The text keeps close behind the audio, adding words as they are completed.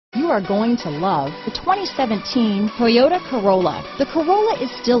You are going to love the 2017 Toyota Corolla. The Corolla is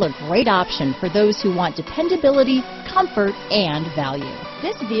still a great option for those who want dependability, comfort, and value.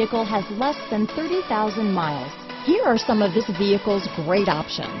 This vehicle has less than 30,000 miles. Here are some of this vehicle's great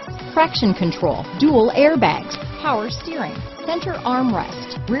options: traction control, dual airbags, power steering, center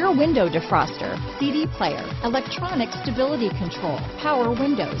armrest, rear window defroster, CD player, electronic stability control, power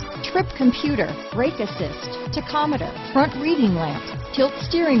windows, trip computer, brake assist, tachometer, front reading lamps, tilt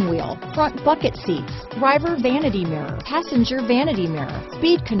steering wheel, front bucket seats, driver vanity mirror, passenger vanity mirror,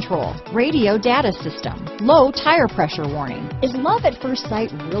 speed control, radio data system, low tire pressure warning. Is love at first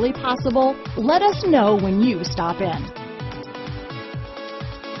sight really possible? Let us know when you stop in.